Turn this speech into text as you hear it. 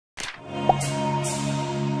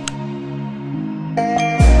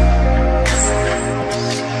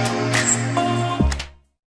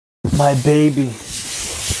My baby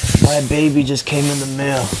just came in the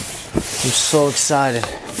mail. I'm so excited.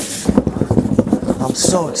 I'm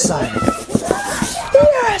so excited.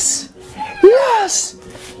 Yes! Yes!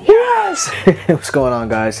 Yes! What's going on,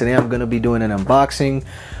 guys? Today I'm gonna be doing an unboxing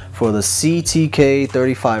for the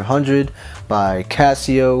CTK-3500 by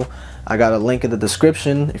Casio. I got a link in the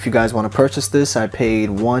description if you guys want to purchase this. I paid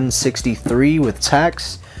 $163 with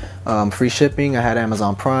tax, free shipping. I had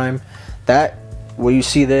Amazon Prime. That what you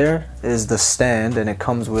see there is the stand, and it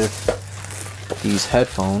comes with these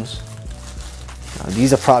headphones.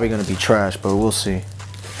 These are probably going to be trash, but we'll see.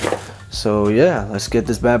 So yeah, let's get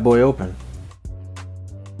this bad boy open.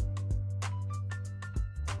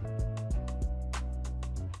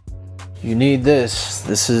 You need this.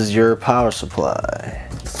 This is your power supply.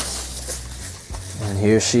 And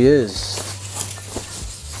here she is.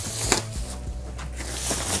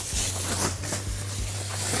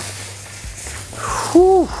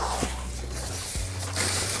 Whew.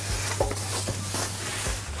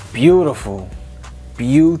 Beautiful.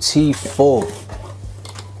 Beautiful.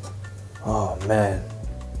 Oh man.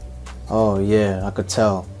 Oh yeah, I could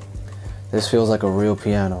tell. This feels like a real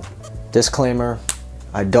piano. Disclaimer,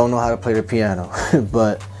 I don't know how to play the piano,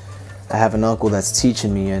 but I have an uncle that's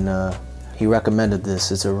teaching me, and he recommended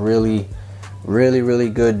this. It's a really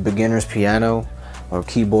good beginner's piano or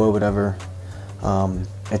keyboard, whatever.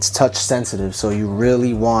 It's touch sensitive, so you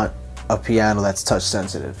really want a piano that's touch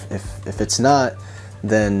sensitive. If it's not,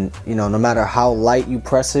 then no matter how light you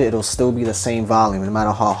press it, it'll still be the same volume. No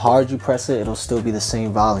matter how hard you press it, it'll still be the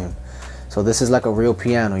same volume. So this is like a real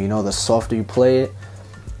piano. The softer you play it,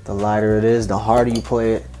 the lighter it is. The harder you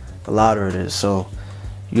play it, the louder it is. So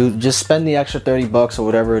you just spend the extra 30 bucks or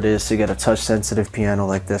whatever it is to get a touch sensitive piano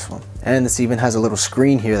like this one. And this even has a little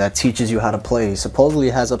screen here that teaches you how to play. Supposedly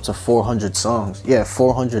it has up to 400 songs. Yeah,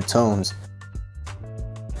 400 tones.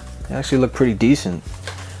 They actually look pretty decent.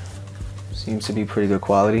 Seems to be pretty good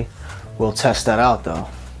quality. We'll test that out though.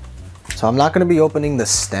 So I'm not going to be opening the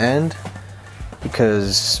stand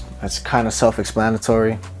because that's kind of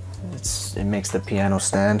self-explanatory. It makes the piano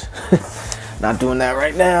stand. Not doing that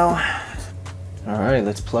right now. Alright,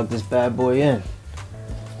 let's plug this bad boy in.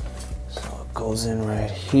 So it goes in right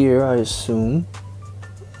here, I assume.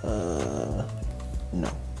 No.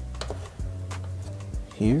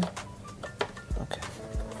 Here? Okay.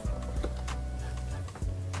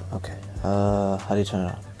 Okay. How do you turn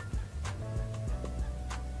it on?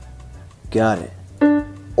 Got it.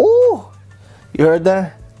 Ooh! You heard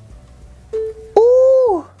that?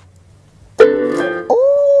 Ooh!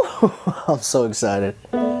 Ooh! I'm so excited.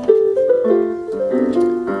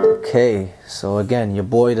 Okay, so again, your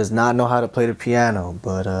boy does not know how to play the piano,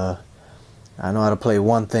 but I know how to play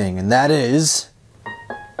one thing, and that is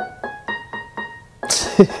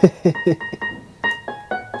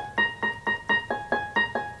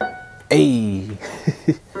hey.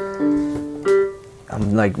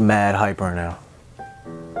 I'm like mad hyper now.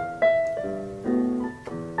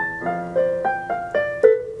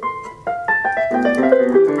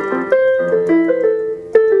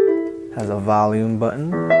 Has a volume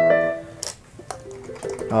button.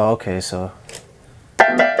 Oh, okay, so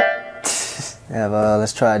yeah,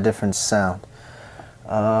 let's try a different sound.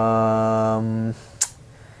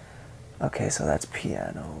 Okay, so that's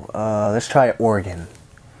piano. Let's try organ.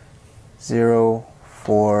 0,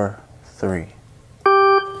 4, 3.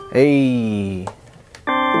 Hey.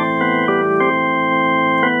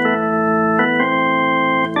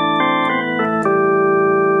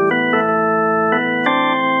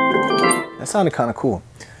 That sounded kind of cool.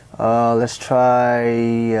 Let's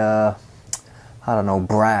try, I don't know,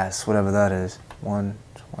 brass, whatever that is.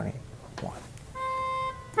 121.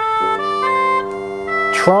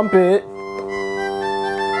 Trumpet.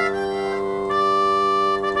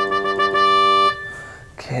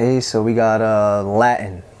 Okay, so we got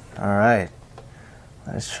Latin. All right,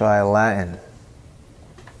 let's try Latin.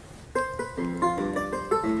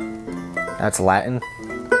 That's Latin.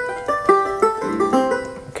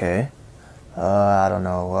 Okay. I don't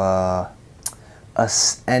know,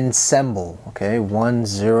 ensemble, okay,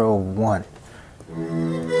 101.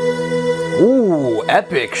 Ooh,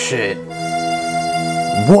 epic shit.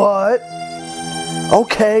 What?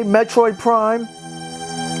 Okay, Metroid Prime.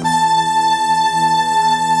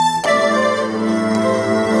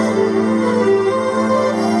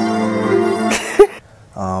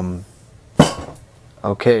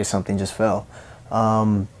 Okay, something just fell.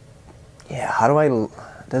 Yeah, how do I...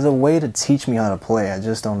 There's a way to teach me how to play. I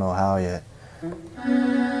just don't know how yet.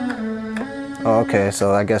 Oh, okay,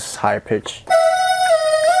 so I guess higher pitch.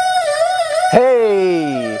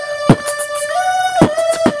 Hey!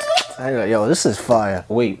 Yo, this is fire.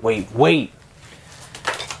 Wait.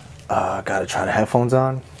 Gotta try the headphones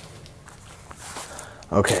on.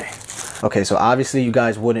 Okay, so obviously you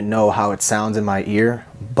guys wouldn't know how it sounds in my ear,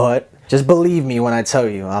 but just believe me when I tell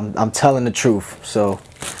you, I'm telling the truth. So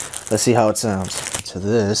let's see how it sounds. To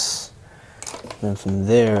this, then from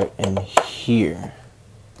there and here.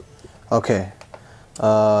 Okay,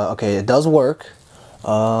 okay, it does work.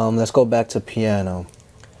 Let's go back to piano.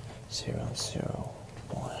 0, 0,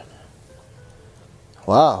 1.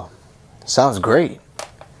 Wow, sounds great.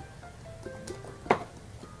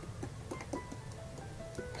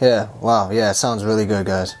 Yeah, wow, yeah, it sounds really good,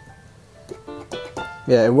 guys.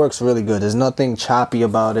 Yeah, it works really good. There's nothing choppy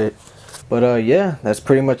about it. But yeah, that's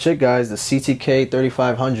pretty much it, guys. The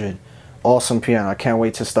CTK-3500. Awesome piano. I can't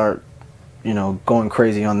wait to start, you know, going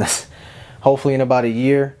crazy on this. Hopefully in about a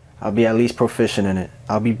year, I'll be at least proficient in it.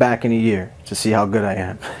 I'll be back in a year to see how good I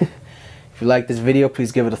am. If you like this video,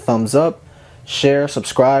 please give it a thumbs up, share,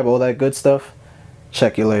 subscribe, all that good stuff.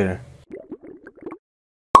 Check you later.